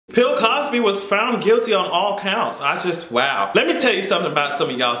Bill Cosby was found guilty on all counts. Wow. Let me tell you something about some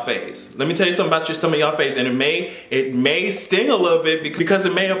of y'all faves. Let me tell you something about some of y'all faves, and it may sting a little bit because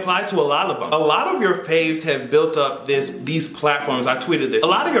it may apply to a lot of them. A lot of your faves have built up these platforms. I tweeted this. A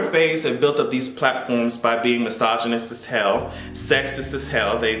lot of your faves have built up these platforms by being misogynist as hell, sexist as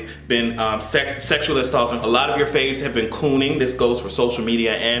hell. They've been sexually assaulting. A lot of your faves have been cooning. This goes for social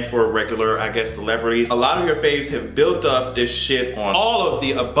media and for regular, I guess, celebrities. A lot of your faves have built up this shit on all of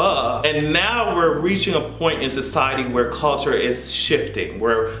the above. And now we're reaching a point in society where culture is shifting,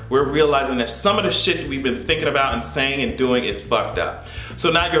 where we're realizing that some of the shit we've been thinking about and saying and doing is fucked up. So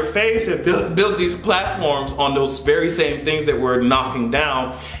now your faves have built these platforms on those very same things that we're knocking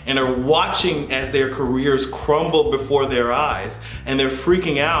down, and are watching as their careers crumble before their eyes, and they're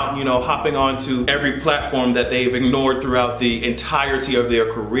freaking out, you know, hopping onto every platform that they've ignored throughout the entirety of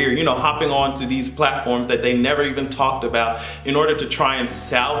their career, you know, hopping onto these platforms that they never even talked about in order to try and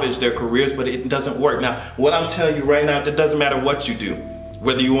salvage their careers, but it doesn't work. Now, what I'm telling you right now, it doesn't matter what you do.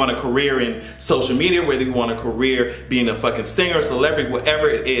 Whether you want a career in social media, whether you want a career being a fucking singer, celebrity, whatever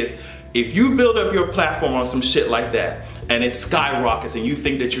it is, if you build up your platform on some shit like that and it skyrockets and you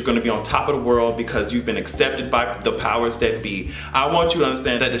think that you're gonna be on top of the world because you've been accepted by the powers that be, I want you to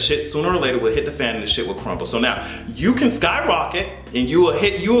understand that the shit sooner or later will hit the fan and the shit will crumble. So now, you can skyrocket and you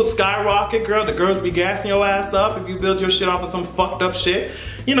will skyrocket, girl. The girls be gassing your ass up if you build your shit off of some fucked up shit.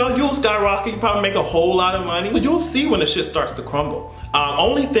 You know, you'll skyrocket, you probably make a whole lot of money. But you'll see when the shit starts to crumble.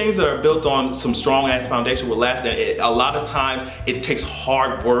 Only things that are built on some strong ass foundation will last, and a lot of times it takes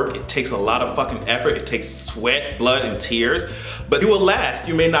hard work, it takes a lot of fucking effort, it takes sweat, blood, and tears, but it will last.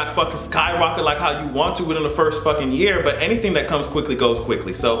 You may not fucking skyrocket like how you want to within the first fucking year, but anything that comes quickly goes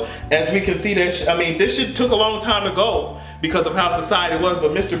quickly. So as we can see, this shit took a long time to go because of how society was,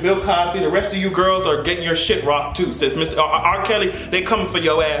 but Mr. Bill Cosby, the rest of you girls are getting your shit rocked too, sis. Mr. R. Kelly, they coming for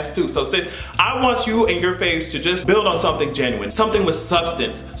your ass too. So sis, I want you and your faves to just build on something genuine, something with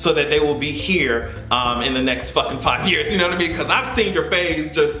substance, so that they will be here in the next fucking 5 years, you know what I mean? Because I've seen your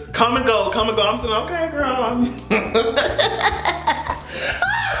faves just come and go, come and go. I'm saying, okay, girl.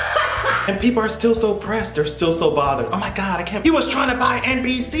 And people are still so pressed, they're still so bothered. Oh my God, I can't. He was trying to buy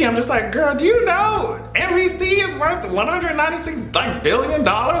NBC. I'm just like, girl, do you know NBC is worth $196 billion?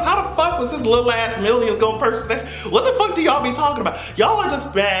 How the fuck was his little ass millions gonna purchase that? What the fuck do y'all be talking about? Y'all are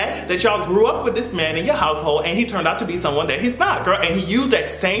just bad that y'all grew up with this man in your household and he turned out to be someone that he's not, girl. And he used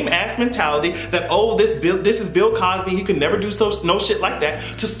that same ass mentality that, oh, this is Bill Cosby, he could never do no shit like that,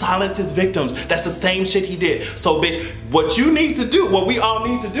 to silence his victims. That's the same shit he did. So bitch, what you need to do, what we all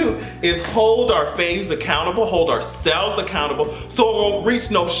need to do, is hold our faves accountable, hold ourselves accountable, so it won't reach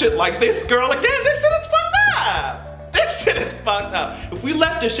no shit like this, girl. Again, this shit is fucked up. This shit is fucked up. If we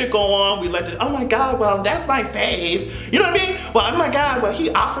let this shit go on, we let it, oh my God, well, that's my fave. You know what I mean? Well, oh my God, well, he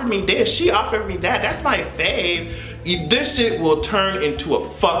offered me this, she offered me that, that's my fave. This shit will turn into a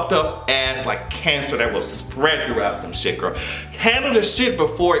fucked up ass like cancer that will spread throughout some shit, girl. Handle the shit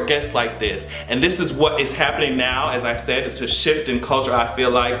before it gets like this. And this is what is happening now. As I said, it's a shift in culture, I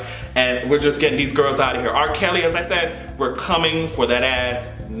feel like, and we're just getting these girls out of here. R. Kelly, as I said, we're coming for that ass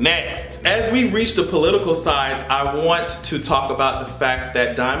next. As we reach the political sides, I want to talk about the fact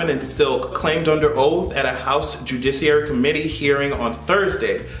that Diamond and Silk claimed under oath at a House Judiciary Committee hearing on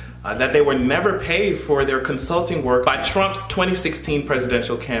Thursday that they were never paid for their consulting work by Trump's 2016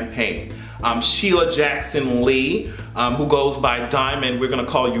 presidential campaign. Sheila Jackson Lee, who goes by Diamond, we're gonna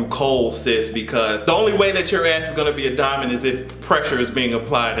call you Cole, sis, because the only way that your ass is gonna be a diamond is if pressure is being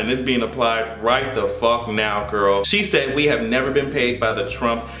applied, and it's being applied right the fuck now, girl. She said, we have never been paid by the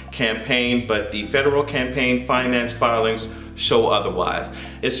Trump campaign, but the federal campaign finance filings show otherwise.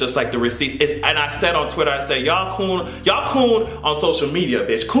 It's just like the receipts. And I said on Twitter, I said, y'all coon on social media,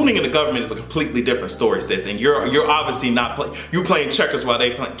 bitch. Cooning in the government is a completely different story, sis. And you're obviously not playing checkers while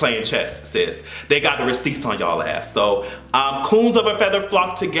they playing chess, sis. They got the receipts on y'all ass. So coons of a feather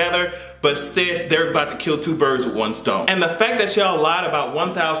flock together, but sis, they're about to kill two birds with one stone. And the fact that y'all lied about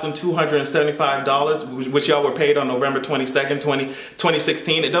 $1,275, which y'all were paid on November 22nd,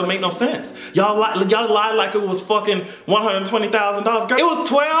 2016, it doesn't make no sense. Y'all lied like it was fucking $120,000. Girl, it was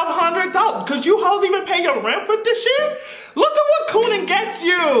 $1,200. Could you hoes even pay your rent with this shit? Look at what cooning gets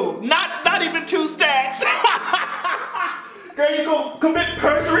you. Not even 2 stacks. Girl, you gonna commit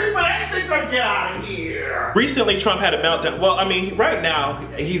perjury for that shit? Girl, get out of here. Recently, Trump had a meltdown. Well, I mean, right now,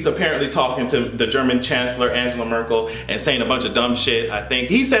 he's apparently talking to the German Chancellor, Angela Merkel, and saying a bunch of dumb shit, I think.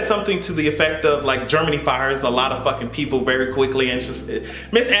 He said something to the effect of, like, Germany fires a lot of fucking people very quickly, and just,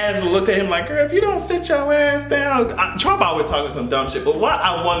 Miss Angela looked at him like, girl, if you don't sit your ass down. Trump always talking some dumb shit, but what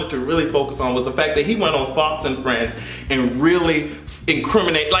I wanted to really focus on was the fact that he went on Fox and Friends and really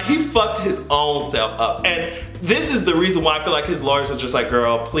incriminate, like he fucked his own self up. And this is the reason why I feel like his lawyers are just like,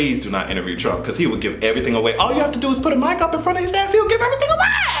 girl, please do not interview Trump, because he would give everything away. All you have to do is put a mic up in front of his ass, he'll give everything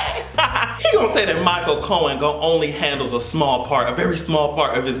away. He gonna say that Michael Cohen only handles a small part, a very small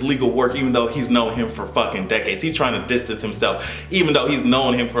part of his legal work, even though he's known him for fucking decades. He's trying to distance himself, even though he's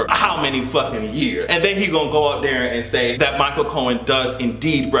known him for how many fucking years. And then he gonna go up there and say that Michael Cohen does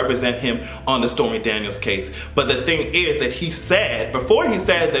indeed represent him on the Stormy Daniels case. But the thing is that he said, before he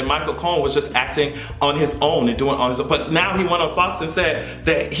said that Michael Cohen was just acting on his own and doing on his own, but now he went on Fox and said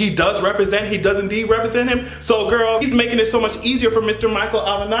that he does indeed represent him. So girl, he's making it so much easier for Mr. Michael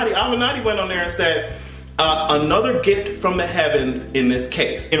Avenatti. Avenatti went on there and said, another gift from the heavens in this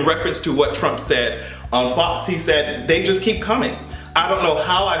case. In reference to what Trump said on Fox, he said, they just keep coming. I don't know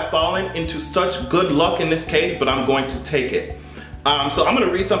how I've fallen into such good luck in this case, but I'm going to take it. So I'm going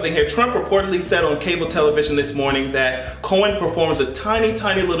to read something here. Trump reportedly said on cable television this morning that Cohen performs a tiny,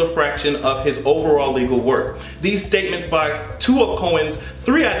 tiny little fraction of his overall legal work. These statements by two of Cohen's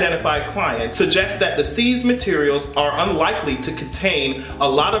 3 identified clients suggest that the seized materials are unlikely to contain a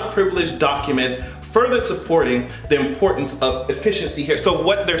lot of privileged documents, further supporting the importance of efficiency here. So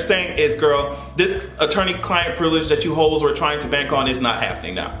what they're saying is, girl, this attorney-client privilege that you hoes were trying to bank on is not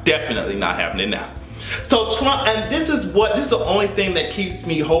happening now. Definitely not happening now. So Trump, and this is the only thing that keeps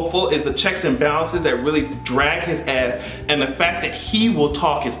me hopeful, is the checks and balances that really drag his ass, and the fact that he will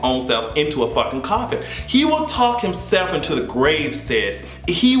talk his own self into a fucking coffin. He will talk himself into the grave, sis.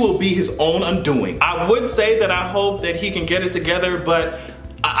 He will be his own undoing. I would say that I hope that he can get it together, but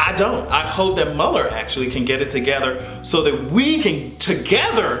I don't. I hope that Mueller actually can get it together so that we can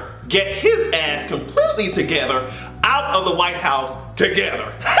together get his ass completely together out of the White House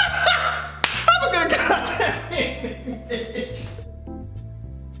together. Have a good goddamn minute.